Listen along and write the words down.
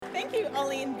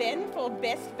Ollie and Ben for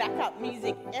best backup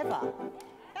music ever.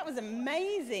 That was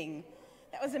amazing.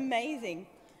 That was amazing.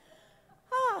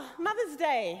 Mother's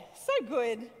Day. So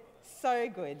good. So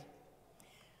good.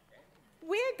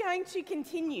 We're going to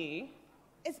continue.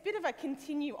 It's a bit of a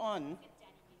continue on.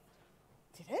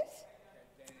 Did it?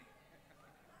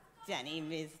 Danny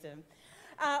Misdom.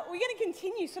 We're going to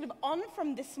continue sort of on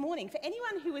from this morning. For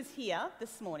anyone who was here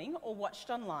this morning or watched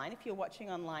online, if you're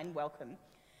watching online, welcome.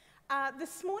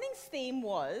 This morning's theme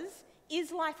was,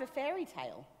 is life a fairy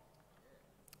tale?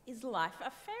 Is life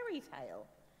a fairy tale?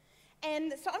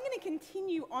 And so I'm going to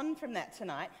continue on from that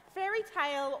tonight. Fairy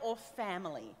tale or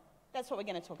family? That's what we're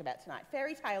going to talk about tonight.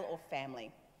 Fairy tale or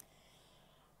family?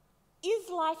 Is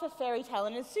life a fairy tale?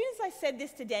 And as soon as I said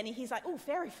this to Danny, he's like, oh,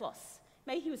 fairy floss.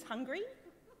 Maybe he was hungry.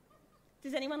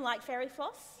 Does anyone like fairy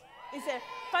floss? Is there a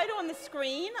photo on the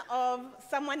screen of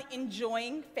someone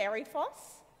enjoying fairy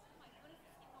floss?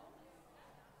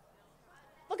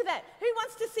 Look at that. Who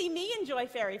wants to see me enjoy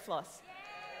fairy floss?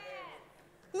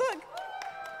 Look,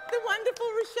 the wonderful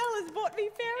Rochelle has bought me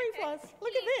fairy floss.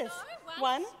 Look at this.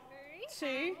 1,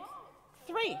 2,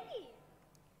 3.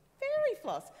 Fairy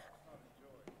floss.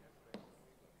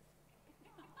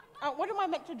 What am I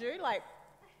meant to do? Like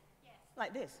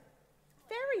this.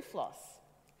 Fairy floss.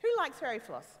 Who likes fairy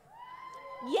floss?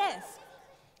 Yes,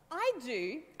 I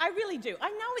do. I really do. I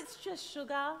know it's just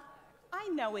sugar. I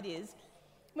know it is.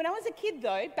 When I was a kid,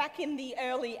 though, back in the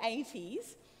early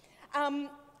 80s,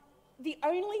 the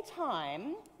only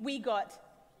time we got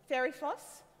fairy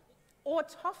floss or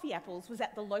toffee apples was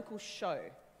at the local show.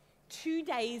 2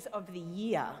 days of the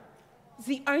year. It's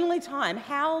the only time.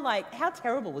 How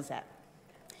terrible was that?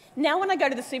 Now when I go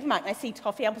to the supermarket and I see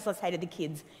toffee apples, I say to the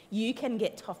kids, you can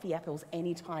get toffee apples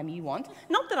anytime you want.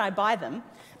 Not that I buy them,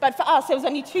 but for us, it was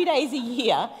only 2 days a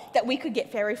year that we could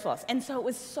get fairy floss. And so it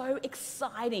was so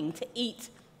exciting to eat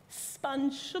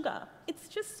sponge sugar. It's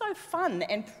just so fun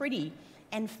and pretty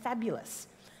and fabulous.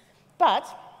 But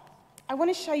I want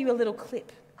to show you a little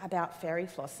clip about fairy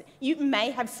floss. You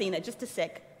may have seen it. Just a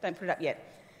sec. Don't put it up yet.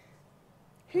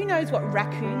 Who knows what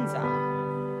raccoons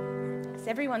are?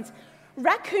 Because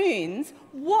raccoons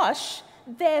wash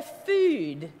their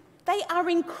food. They are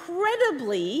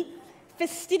incredibly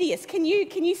fastidious. Can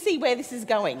you see where this is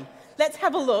going? Let's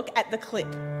have a look at the clip.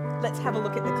 Let's have a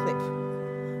look at the clip.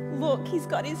 Look, he's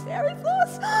got his fairy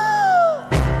floss. Oh,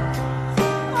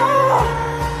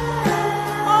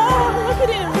 look at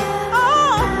him.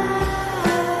 Oh.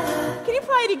 Can you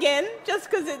play it again, just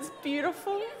because it's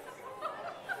beautiful?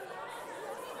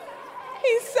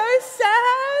 He's so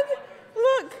sad.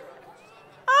 Look.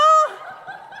 Oh.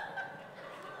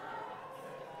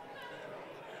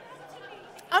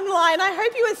 I'm lying. I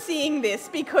hope you are seeing this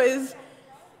because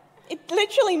it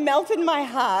literally melted my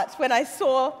heart when I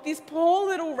saw this poor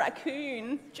little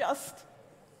raccoon just,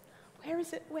 where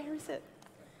is it? Where is it?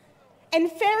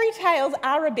 And fairy tales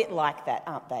are a bit like that,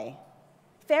 aren't they?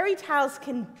 Fairy tales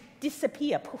can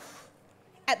disappear, poof,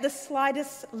 at the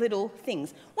slightest little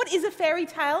things. What is a fairy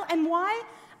tale and why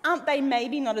aren't they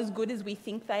maybe not as good as we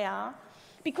think they are?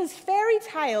 Because fairy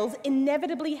tales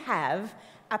inevitably have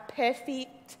a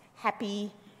perfect,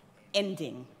 happy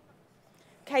ending.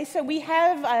 Okay, so we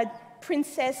have a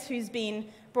princess who's been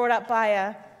brought up by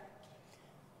a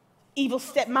evil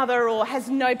stepmother or has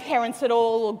no parents at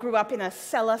all or grew up in a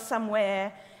cellar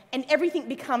somewhere, and everything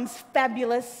becomes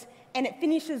fabulous, and it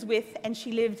finishes with, and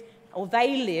she lived, or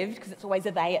they lived, because it's always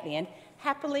a they at the end,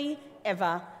 happily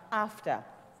ever after.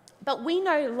 But we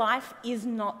know life is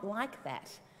not like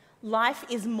that. Life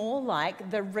is more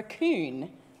like the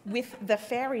raccoon with the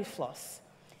fairy floss.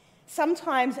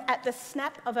 Sometimes at the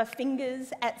snap of a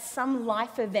fingers, at some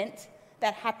life event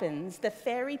that happens, the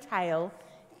fairy tale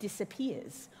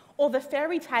disappears. Or the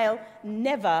fairy tale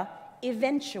never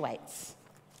eventuates.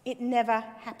 It never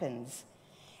happens.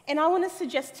 And I want to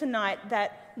suggest tonight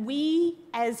that we,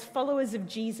 as followers of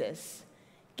Jesus,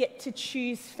 get to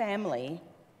choose family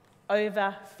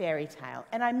over fairy tale.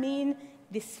 And I mean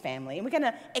this family. And we're going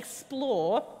to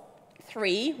explore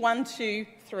 3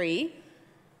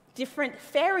 different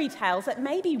fairy tales that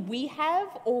maybe we have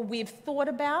or we've thought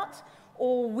about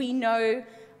or we know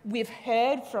we've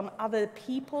heard from other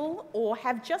people or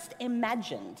have just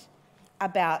imagined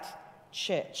about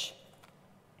church.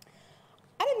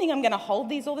 I don't think I'm going to hold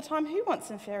these all the time. Who wants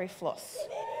some fairy floss?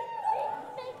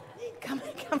 Come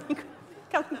and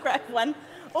grab one.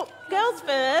 Oh, girls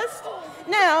first.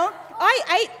 Now,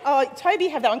 Toby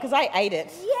have that one because I ate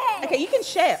it. Yeah. Okay, you can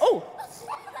share. Oh.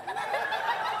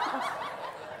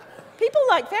 People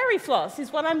like fairy floss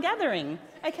is what I'm gathering.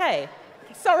 Okay.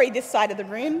 Sorry, this side of the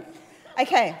room.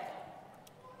 Okay.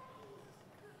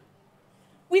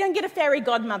 We don't get a fairy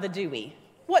godmother, do we?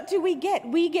 What do we get?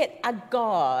 We get a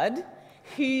God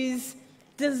whose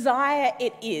desire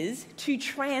it is to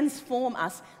transform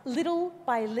us little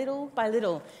by little by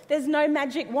little. There's no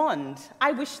magic wand.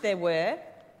 I wish there were.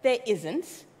 There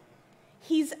isn't.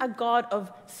 He's a God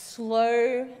of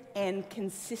slow and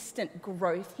consistent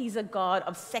growth. He's a God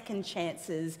of second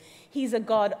chances. He's a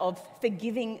God of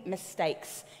forgiving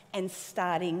mistakes and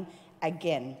starting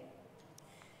again.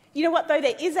 You know what, though?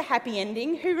 There is a happy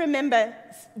ending. Who remember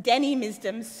Kristie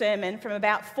Misdom's sermon from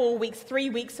about 3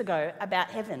 weeks ago about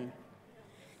heaven?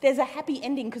 There's a happy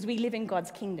ending because we live in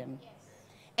God's kingdom.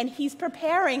 And he's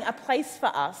preparing a place for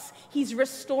us. He's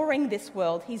restoring this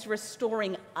world. He's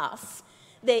restoring us.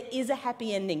 There is a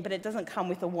happy ending, but it doesn't come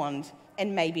with a wand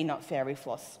and maybe not fairy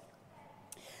floss.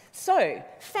 So,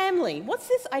 family. What's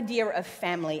this idea of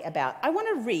family about? I want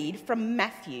to read from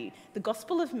Matthew, the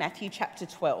Gospel of Matthew, chapter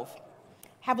 12.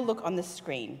 Have a look on the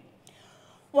screen.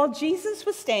 While Jesus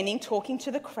was standing talking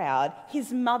to the crowd,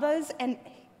 his mother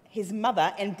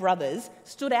and brothers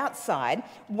stood outside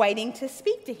waiting to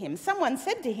speak to him. Someone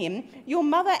said to him, "Your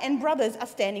mother and brothers are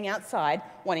standing outside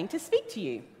wanting to speak to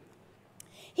you."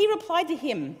 He replied to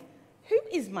him, "Who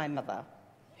is my mother?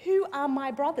 Who are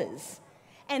my brothers?"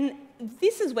 And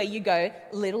this is where you go,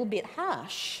 little bit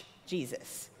harsh,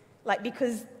 Jesus. Like,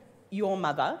 because your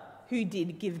mother, who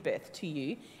did give birth to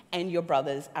you, and your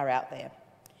brothers are out there.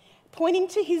 Pointing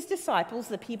to his disciples,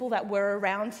 the people that were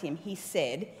around him, he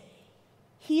said,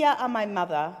 "Here are my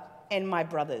mother and my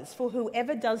brothers, for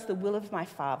whoever does the will of my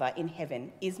Father in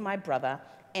heaven is my brother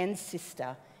and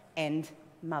sister and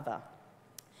mother."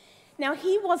 Now,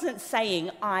 he wasn't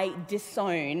saying, "I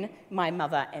disown my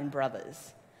mother and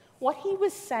brothers." What he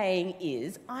was saying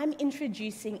is, I'm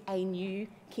introducing a new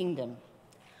kingdom.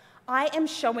 I am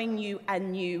showing you a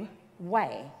new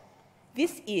way.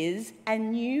 This is a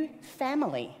new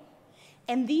family.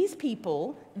 And these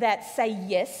people that say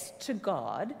yes to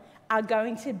God are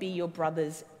going to be your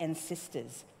brothers and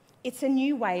sisters. It's a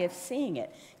new way of seeing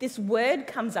it. This word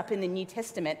comes up in the New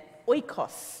Testament,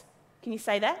 oikos. Can you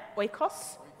say that?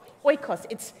 Oikos? Oikos.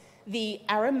 It's the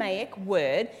Aramaic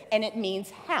word, and it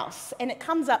means house. And it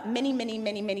comes up many, many,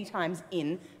 many, many times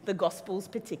in the Gospels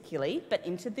particularly, but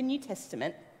into the New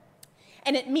Testament.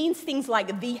 And it means things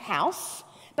like the house,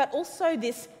 but also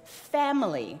this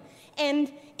family.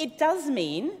 And it does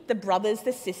mean the brothers,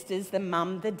 the sisters, the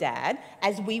mum, the dad,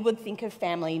 as we would think of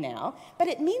family now, but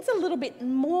it means a little bit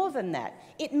more than that.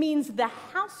 It means the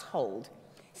household.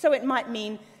 So it might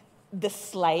mean the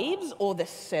slaves or the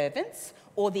servants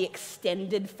or the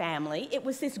extended family. It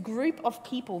was this group of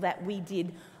people that we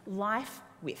did life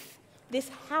with, this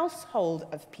household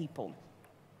of people.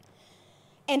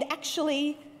 And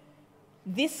actually,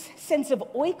 this sense of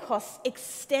oikos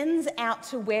extends out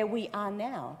to where we are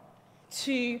now,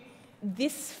 to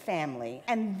this family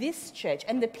and this church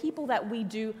and the people that we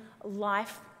do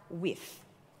life with.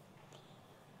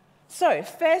 So,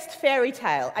 first fairy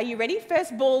tale. Are you ready?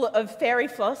 First ball of fairy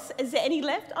floss. Is there any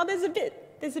left? Oh, there's a bit.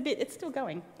 It's still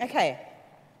going. Okay.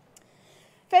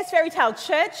 First fairy tale.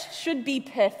 Church should be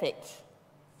perfect,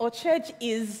 or church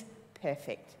is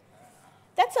perfect.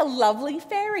 That's a lovely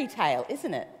fairy tale,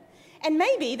 isn't it? And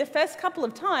maybe the first couple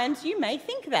of times you may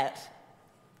think that.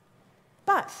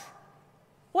 But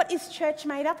what is church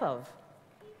made up of?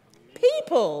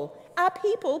 People. Are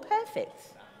people perfect?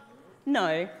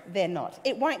 No, they're not.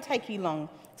 It won't take you long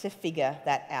to figure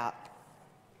that out.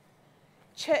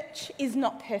 Church is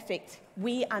not perfect.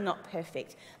 We are not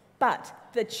perfect. But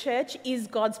the church is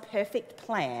God's perfect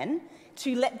plan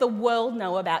to let the world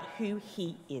know about who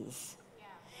He is.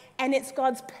 And it's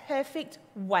God's perfect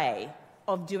way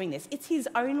of doing this. It's His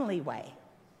only way.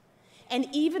 And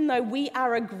even though we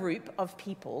are a group of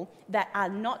people that are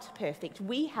not perfect,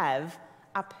 we have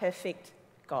a perfect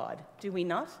God, do we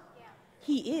not? Yeah.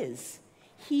 He is.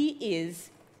 He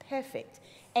is perfect.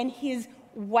 And His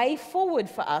way forward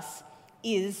for us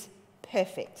is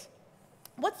perfect.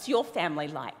 What's your family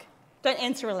like? Don't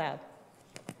answer aloud.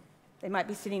 They might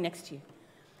be sitting next to you.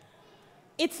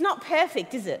 It's not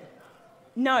perfect, is it?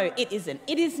 No, it isn't.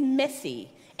 It is messy.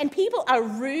 And people are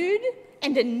rude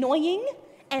and annoying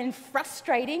and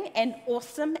frustrating and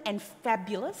awesome and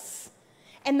fabulous.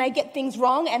 And they get things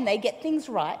wrong and they get things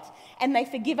right. And they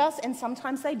forgive us and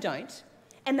sometimes they don't.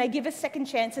 And they give us second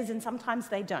chances and sometimes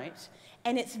they don't.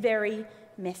 And it's very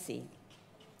messy.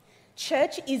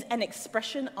 Church is an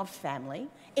expression of family.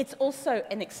 It's also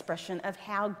an expression of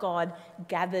how God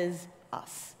gathers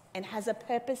us and has a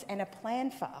purpose and a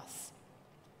plan for us.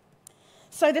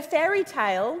 So the fairy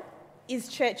tale is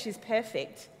church is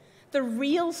perfect. The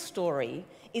real story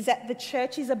is that the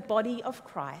church is a body of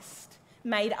Christ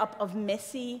made up of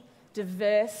messy,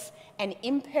 diverse and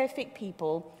imperfect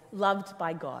people loved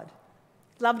by God,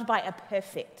 loved by a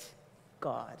perfect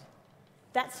God.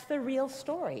 That's the real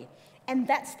story. And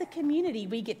that's the community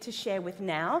we get to share with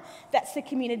now. That's the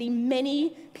community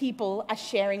many people are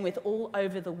sharing with all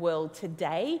over the world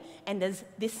today, and as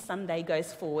this Sunday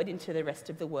goes forward into the rest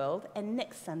of the world, and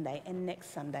next Sunday, and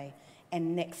next Sunday,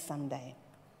 and next Sunday.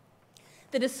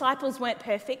 The disciples weren't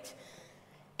perfect,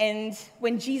 and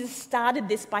when Jesus started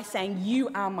this by saying, "You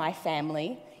are my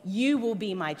family, you will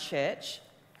be my church,"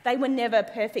 they were never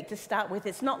perfect to start with.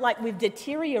 It's not like we've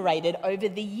deteriorated over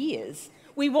the years.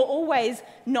 We were always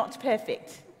not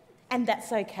perfect, and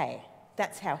that's okay.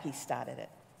 That's how he started it.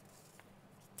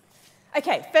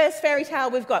 Okay, first fairy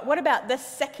tale we've got. What about the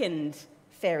second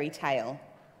fairy tale?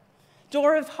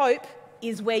 Door of Hope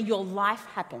is where your life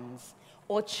happens,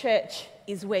 or church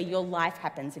is where your life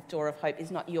happens if Door of Hope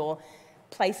is not your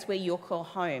place where you'll call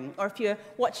home. Or if you're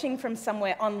watching from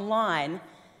somewhere online,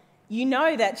 you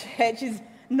know that church is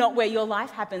not where your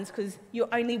life happens because you're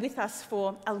only with us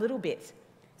for a little bit.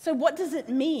 So what does it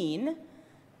mean?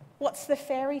 What's the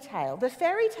fairy tale? The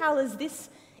fairy tale is this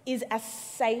is a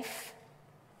safe,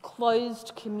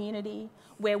 closed community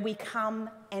where we come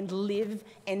and live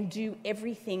and do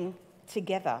everything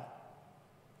together.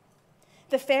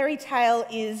 The fairy tale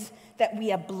is that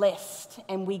we are blessed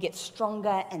and we get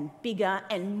stronger and bigger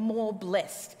and more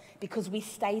blessed because we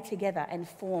stay together and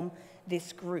form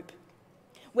this group,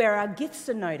 where our gifts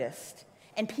are noticed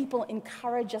and people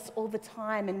encourage us all the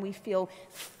time and we feel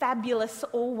fabulous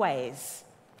always.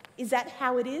 Is that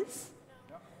how it is?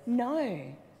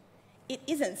 No, it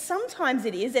isn't. Sometimes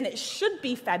it is, and it should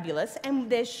be fabulous and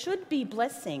there should be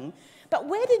blessing. But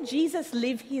where did Jesus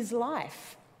live his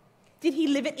life? Did he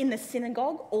live it in the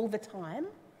synagogue all the time?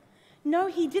 No,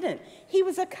 he didn't. He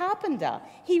was a carpenter.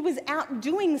 He was out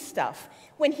doing stuff.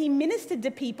 When he ministered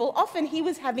to people, often he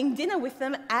was having dinner with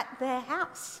them at their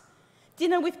house.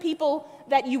 Dinner with people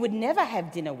that you would never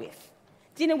have dinner with.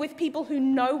 Dinner with people who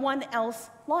no one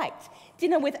else liked.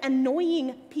 Dinner with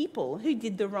annoying people who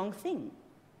did the wrong thing.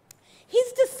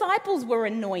 His disciples were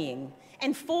annoying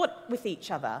and fought with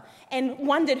each other and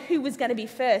wondered who was going to be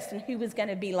first and who was going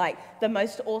to be like the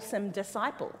most awesome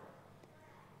disciple.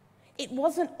 It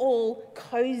wasn't all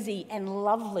cozy and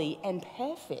lovely and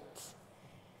perfect.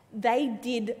 They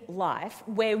did life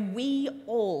where we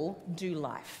all do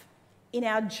life. In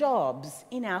our jobs,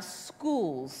 in our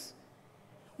schools,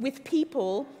 with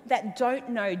people that don't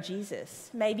know Jesus,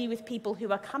 maybe with people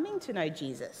who are coming to know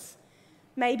Jesus,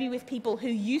 maybe with people who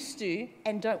used to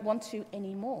and don't want to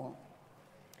anymore.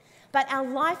 But our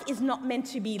life is not meant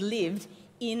to be lived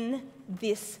in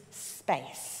this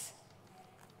space.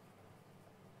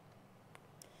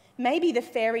 Maybe the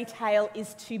fairy tale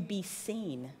is to be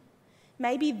seen.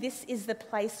 Maybe this is the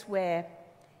place where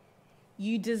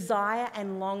you desire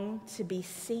and long to be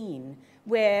seen,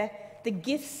 where the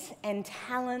gifts and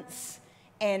talents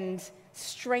and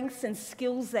strengths and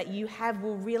skills that you have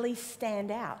will really stand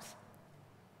out.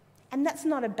 And that's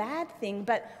not a bad thing,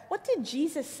 but what did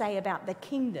Jesus say about the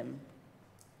kingdom?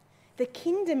 The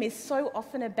kingdom is so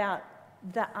often about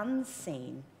the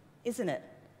unseen, isn't it?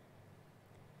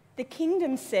 The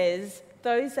kingdom says,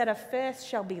 those that are first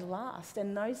shall be last,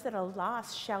 and those that are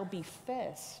last shall be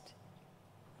first.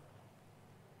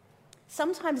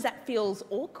 Sometimes that feels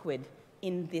awkward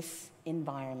in this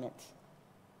environment.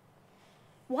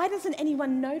 Why doesn't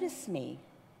anyone notice me?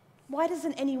 Why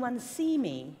doesn't anyone see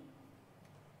me?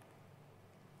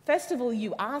 First of all,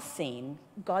 you are seen.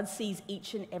 God sees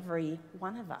each and every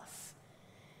one of us.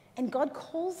 And God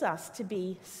calls us to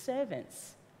be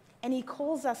servants. And he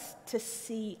calls us to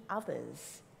see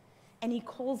others. And he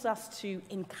calls us to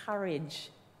encourage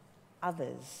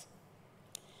others.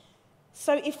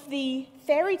 So if the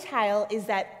fairy tale is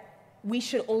that we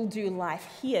should all do life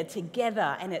here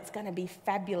together and it's going to be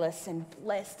fabulous and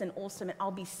blessed and awesome and I'll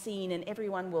be seen and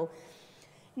everyone will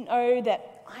know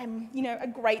that I'm, a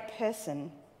great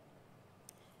person.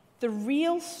 The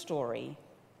real story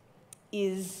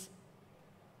is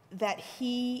that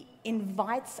he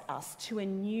invites us to a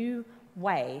new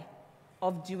way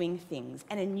of doing things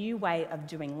and a new way of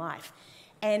doing life.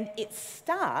 And it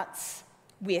starts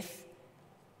with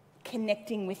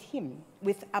connecting with him,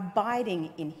 with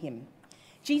abiding in him.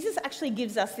 Jesus actually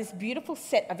gives us this beautiful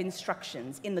set of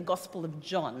instructions in the Gospel of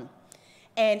John.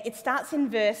 And it starts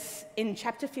in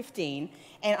chapter 15,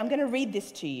 and I'm going to read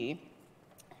this to you.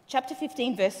 Chapter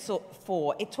 15, verse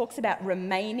 4, it talks about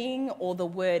remaining, or the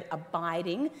word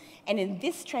abiding. And in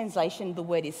this translation, the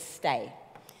word is stay.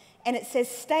 And it says,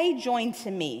 "Stay joined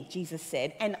to me," Jesus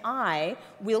said, "and I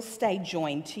will stay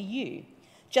joined to you.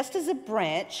 Just as a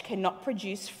branch cannot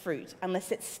produce fruit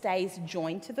unless it stays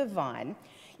joined to the vine,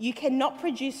 you cannot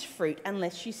produce fruit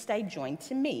unless you stay joined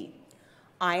to me.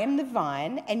 I am the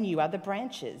vine and you are the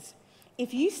branches.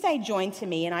 If you stay joined to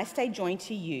me and I stay joined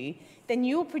to you, then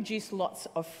you will produce lots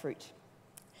of fruit.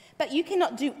 But you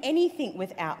cannot do anything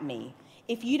without me.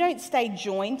 If you don't stay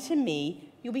joined to me,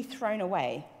 you'll be thrown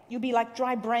away. You'll be like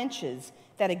dry branches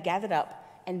that are gathered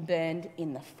up and burned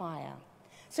in the fire.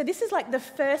 So this is like the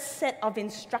first set of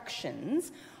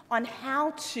instructions on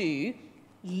how to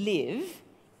live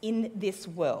in this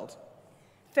world.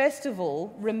 First of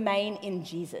all, remain in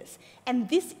Jesus. And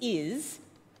this is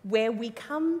where we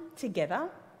come together.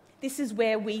 This is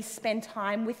where we spend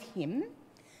time with him.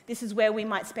 This is where we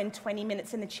might spend 20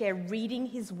 minutes in the chair reading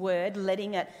his word,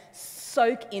 letting it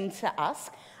soak into us,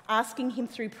 asking him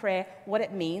through prayer what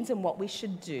it means and what we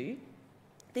should do.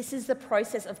 This is the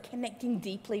process of connecting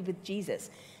deeply with Jesus.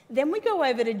 Then we go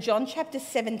over to John chapter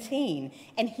 17,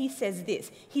 and he says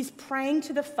this. He's praying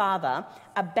to the Father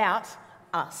about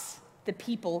us, the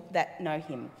people that know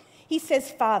him. He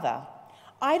says, Father,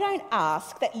 I don't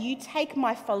ask that you take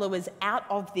my followers out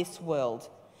of this world,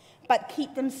 but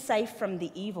keep them safe from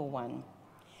the evil one.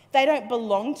 They don't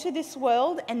belong to this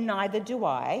world, and neither do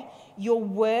I. Your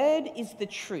word is the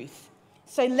truth.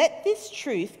 So let this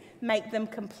truth make them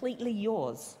completely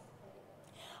yours.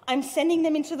 I'm sending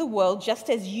them into the world just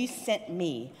as you sent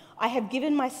me. I have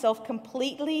given myself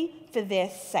completely for their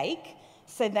sake,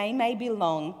 so they may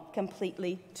belong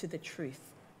completely to the truth.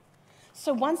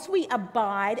 So once we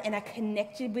abide and are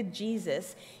connected with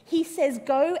Jesus, he says,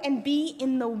 go and be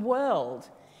in the world.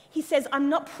 He says, I'm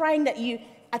not praying that you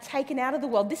are taken out of the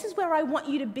world. This is where I want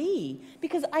you to be,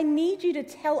 because I need you to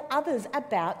tell others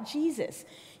about Jesus.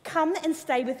 Come and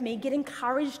stay with me, get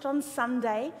encouraged on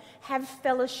Sunday, have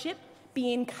fellowship,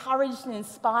 be encouraged and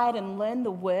inspired and learn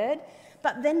the word,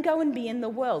 but then go and be in the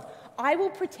world. I will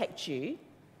protect you.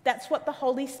 That's what the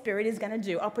Holy Spirit is going to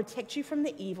do. I'll protect you from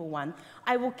the evil one.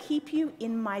 I will keep you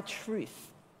in my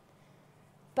truth.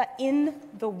 But in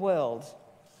the world,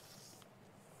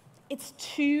 it's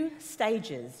 2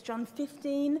 stages, John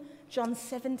 15, John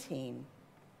 17.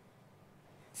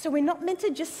 So we're not meant to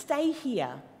just stay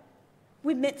here.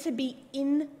 We're meant to be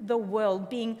in the world,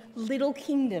 being little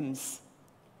kingdoms,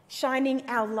 shining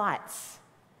our lights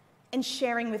and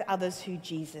sharing with others who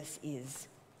Jesus is.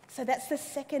 So that's the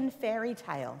second fairy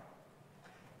tale.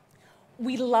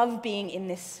 We love being in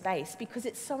this space because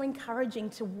it's so encouraging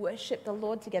to worship the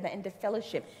Lord together and to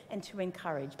fellowship and to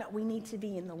encourage, but we need to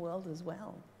be in the world as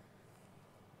well.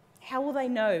 How will they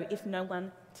know if no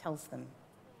one tells them?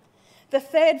 The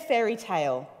third fairy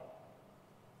tale.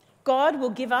 God will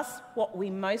give us what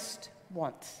we most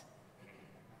want.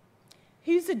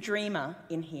 Who's a dreamer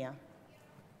in here?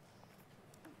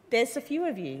 There's a few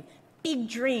of you. Big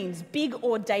dreams, big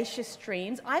audacious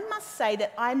dreams. I must say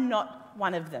that I'm not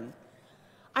one of them.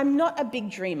 I'm not a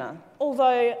big dreamer,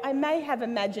 although I may have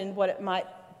imagined what it might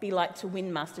be like to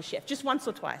win MasterChef, just once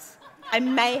or twice. I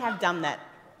may have done that.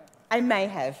 I may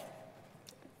have.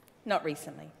 Not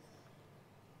recently.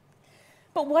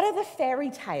 But what are the fairy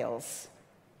tales?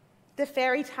 The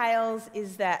fairy tales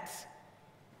is that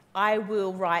I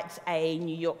will write a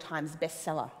New York Times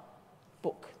bestseller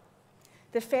book.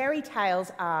 The fairy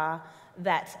tales are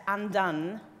that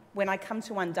Undone, when I come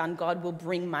to Undone, God will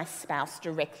bring my spouse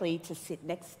directly to sit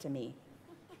next to me.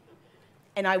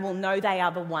 And I will know they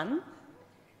are the one,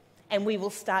 and we will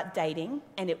start dating,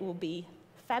 and it will be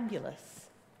fabulous.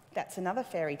 That's another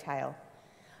fairy tale.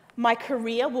 My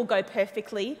career will go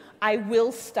perfectly. I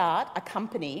will start a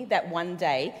company that one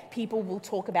day people will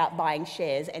talk about buying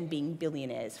shares and being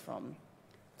billionaires from.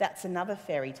 That's another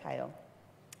fairy tale.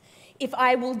 If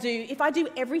I do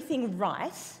everything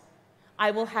right,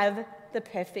 I will have the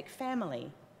perfect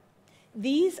family.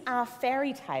 These are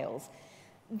fairy tales.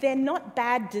 They're not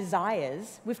bad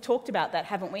desires. We've talked about that,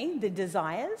 haven't we? The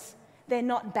desires. They're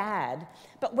not bad.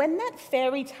 But when that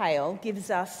fairy tale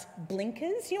gives us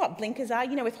blinkers, you know what blinkers are?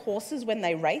 You know, with horses when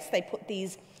they race, they put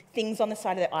these things on the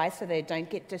side of their eyes so they don't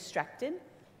get distracted.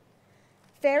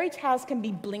 Fairy tales can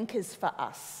be blinkers for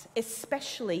us,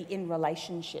 especially in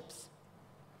relationships.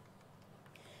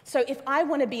 So if I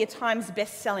want to be a Times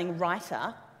best-selling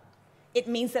writer, it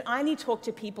means that I need to talk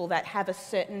to people that have a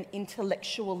certain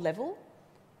intellectual level,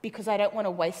 because I don't want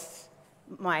to waste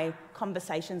my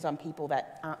conversations on people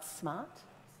that aren't smart.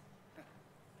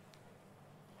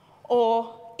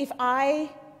 Or if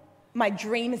my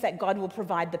dream is that God will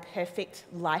provide the perfect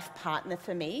life partner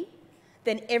for me,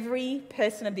 then every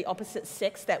person of the opposite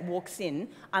sex that walks in,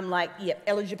 I'm like, yep,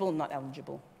 eligible, not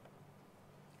eligible.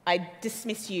 I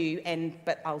dismiss you,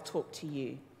 but I'll talk to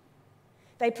you.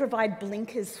 They provide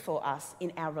blinkers for us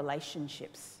in our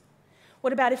relationships.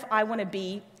 What about if I want to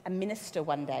be a minister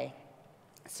one day?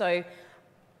 So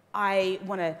I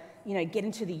want to, get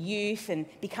into the youth and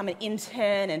become an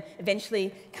intern and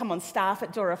eventually come on staff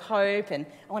at Door of Hope, and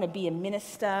I want to be a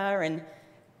minister, and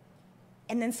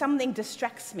then something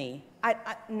distracts me.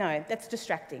 No, that's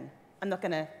distracting. I'm not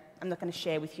going to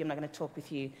share with you. I'm not going to talk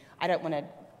with you. I don't want to,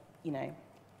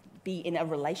 be in a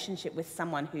relationship with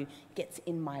someone who gets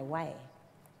in my way.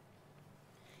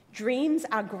 Dreams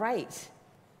are great,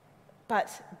 but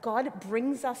God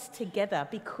brings us together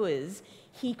because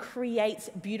he creates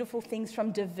beautiful things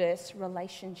from diverse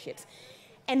relationships.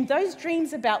 And those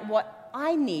dreams about what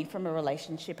I need from a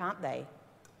relationship, aren't they?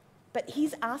 But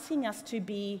he's asking us to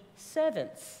be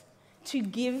servants, to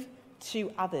give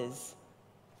to others.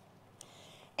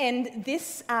 And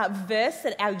this verse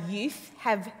that our youth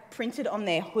have printed on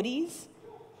their hoodies,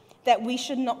 that we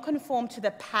should not conform to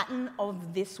the pattern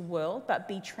of this world, but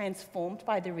be transformed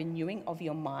by the renewing of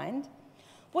your mind.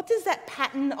 What does that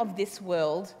pattern of this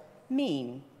world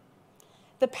mean?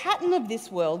 The pattern of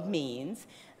this world means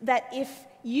that if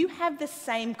you have the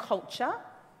same culture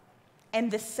and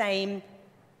the same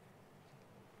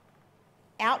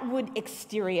outward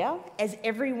exterior as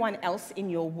everyone else in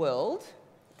your world,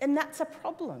 then that's a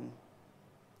problem.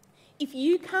 If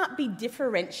you can't be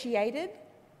differentiated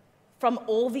from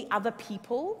all the other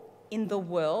people in the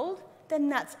world, then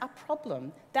that's a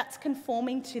problem. That's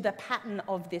conforming to the pattern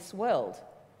of this world.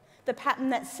 The pattern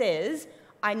that says,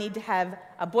 I need to have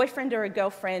a boyfriend or a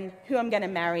girlfriend who I'm going to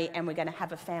marry, and we're going to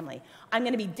have a family. I'm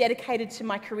going to be dedicated to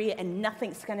my career and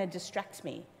nothing's going to distract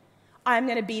me. I'm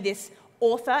going to be this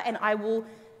author and I will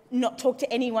not talk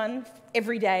to anyone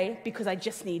every day because I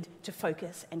just need to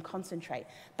focus and concentrate.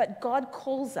 But God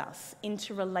calls us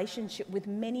into relationship with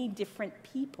many different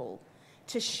people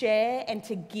to share and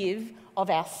to give of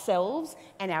ourselves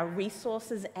and our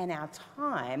resources and our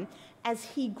time as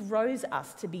he grows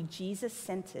us to be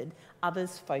Jesus-centered,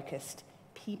 others-focused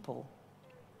people.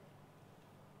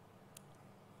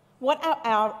 What are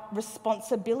our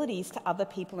responsibilities to other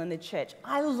people in the church?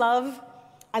 I love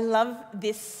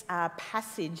this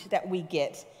passage that we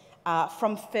get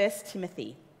from 1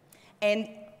 Timothy. And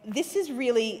this is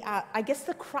really, I guess,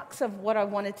 the crux of what I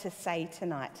wanted to say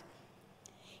tonight.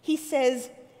 He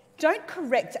says, don't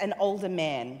correct an older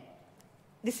man.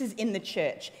 This is in the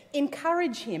church.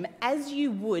 Encourage him as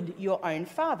you would your own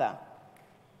father.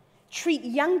 Treat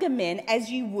younger men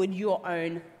as you would your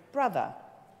own brother.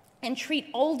 And treat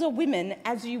older women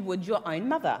as you would your own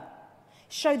mother.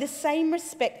 Show the same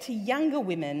respect to younger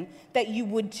women that you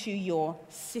would to your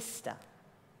sister.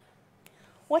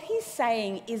 What he's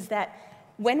saying is that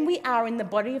when we are in the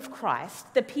body of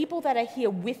Christ, the people that are here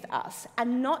with us are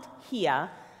not here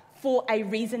for a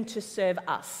reason to serve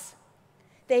us.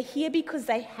 They're here because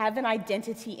they have an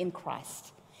identity in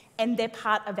Christ, and they're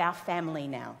part of our family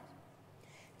now.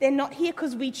 They're not here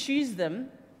because we choose them.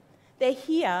 They're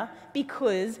here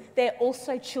because they're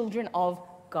also children of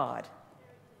God.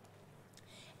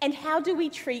 And how do we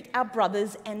treat our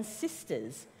brothers and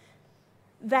sisters?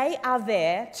 They are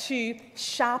there to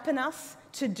sharpen us,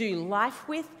 to do life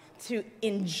with, to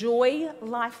enjoy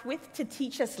life with, to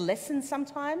teach us lessons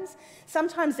sometimes.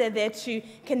 Sometimes they're there to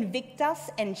convict us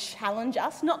and challenge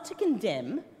us, not to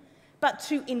condemn, but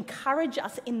to encourage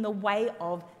us in the way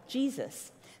of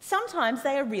Jesus. Sometimes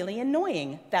they are really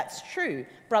annoying. That's true.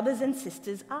 Brothers and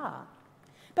sisters are.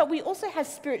 But we also have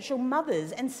spiritual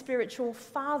mothers and spiritual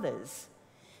fathers.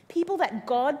 People that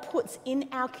God puts in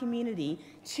our community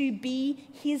to be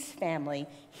his family,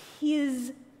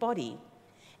 his body.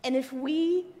 And if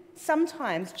we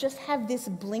sometimes just have this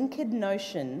blinkered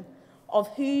notion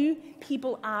of who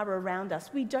people are around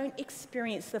us, we don't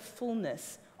experience the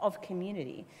fullness of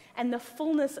community and the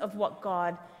fullness of what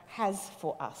God has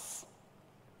for us.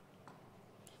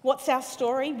 What's our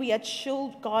story? We are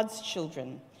God's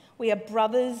children. We are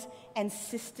brothers and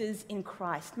sisters in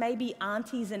Christ, maybe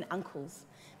aunties and uncles,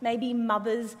 maybe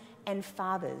mothers and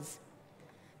fathers,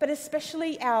 but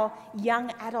especially our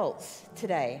young adults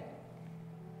today.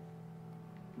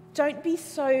 Don't be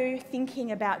so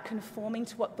thinking about conforming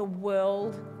to what the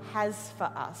world has for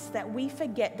us that we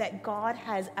forget that God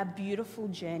has a beautiful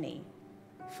journey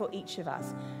for each of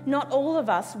us. Not all of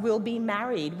us will be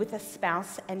married with a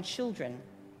spouse and children.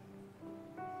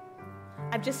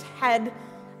 I've just had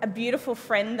a beautiful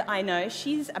friend I know.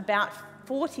 She's about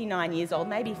 49 years old,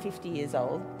 maybe 50 years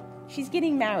old. She's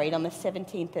getting married on the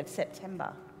 17th of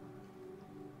September.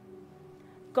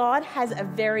 God has a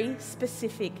very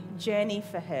specific journey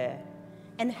for her,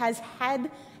 and has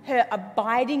had her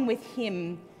abiding with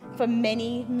him for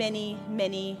many, many,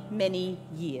 many, many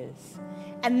years,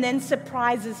 and then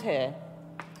surprises her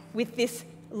with this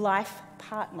life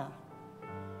partner.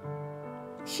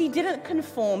 She didn't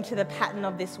conform to the pattern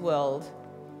of this world.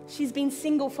 She's been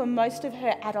single for most of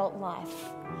her adult life,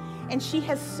 and she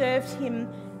has served him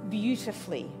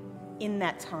beautifully in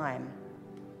that time.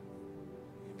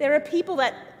 There are people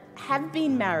that have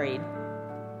been married,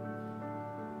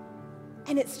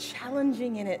 and it's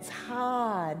challenging and it's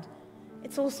hard.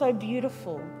 It's also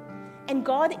beautiful. And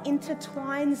God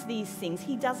intertwines these things.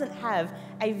 He doesn't have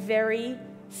a very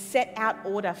set out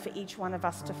order for each one of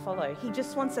us to follow. He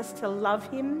just wants us to love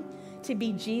him, to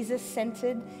be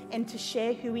Jesus-centered, and to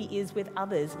share who he is with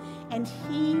others. And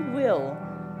he will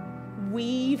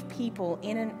weave people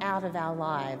in and out of our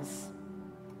lives.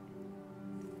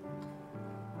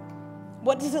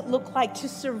 What does it look like to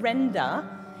surrender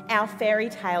our fairy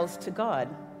tales to God,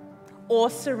 or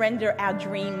surrender our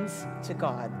dreams to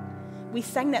God? We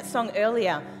sang that song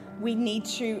earlier. We need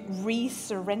to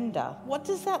re-surrender. What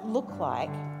does that look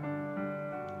like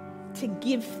to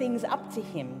give things up to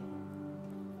him?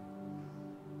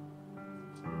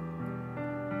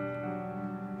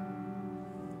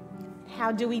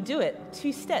 How do we do it?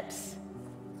 2 steps.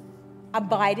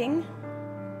 Abiding,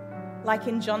 like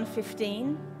in John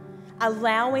 15,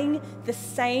 allowing the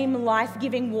same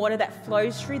life-giving water that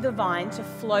flows through the vine to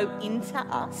flow into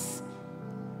us,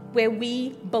 where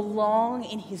we belong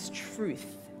in his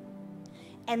truth.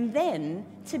 And then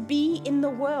to be in the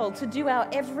world, to do our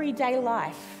everyday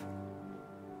life,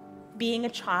 being a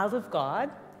child of God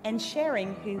and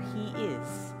sharing who he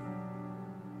is.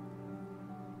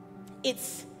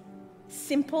 It's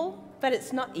simple, but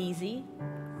it's not easy.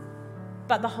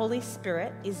 But the Holy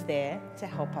Spirit is there to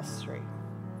help us through.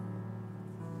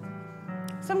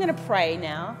 So I'm going to pray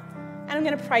now, and I'm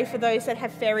going to pray for those that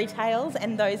have fairy tales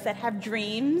and those that have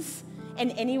dreams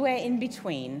and anywhere in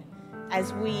between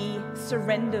as we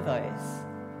surrender those.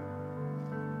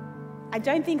 I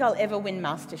don't think I'll ever win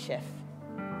MasterChef,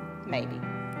 maybe.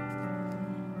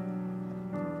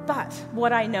 But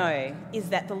what I know is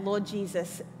that the Lord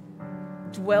Jesus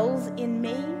dwells in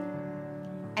me,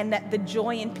 and that the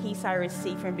joy and peace I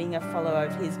receive from being a follower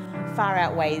of his far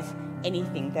outweighs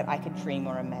anything that I could dream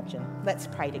or imagine. Let's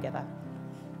pray together.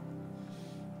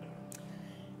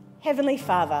 Heavenly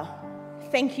Father,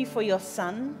 thank you for your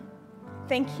Son.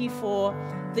 Thank you for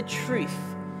the truth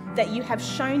that you have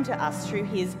shown to us through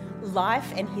his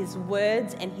life and his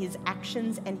words and his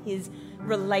actions and his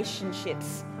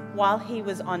relationships while he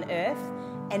was on earth,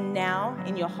 and now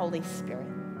in your Holy Spirit.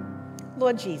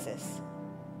 Lord Jesus,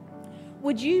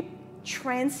 would you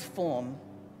transform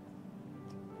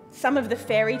some of the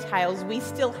fairy tales we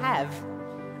still have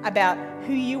about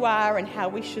who you are and how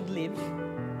we should live?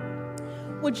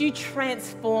 Would you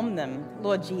transform them,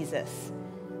 Lord Jesus,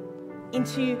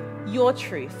 into your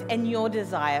truth and your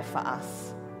desire for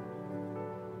us?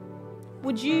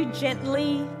 Would you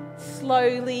gently,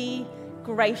 slowly,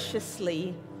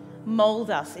 graciously mold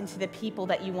us into the people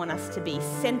that you want us to be,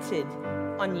 centered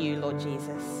on you, Lord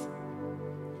Jesus?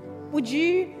 Would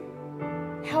you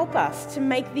help us to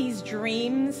make these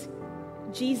dreams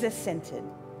Jesus-centered,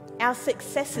 our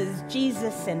successes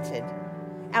Jesus-centered,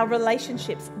 our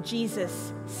relationships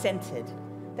Jesus-centered,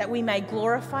 that we may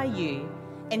glorify you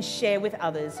and share with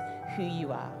others who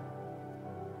you are.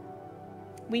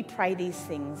 We pray these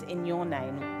things in your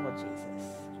name, Lord Jesus.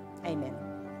 Amen.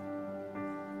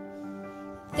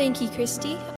 Thank you, Kristie.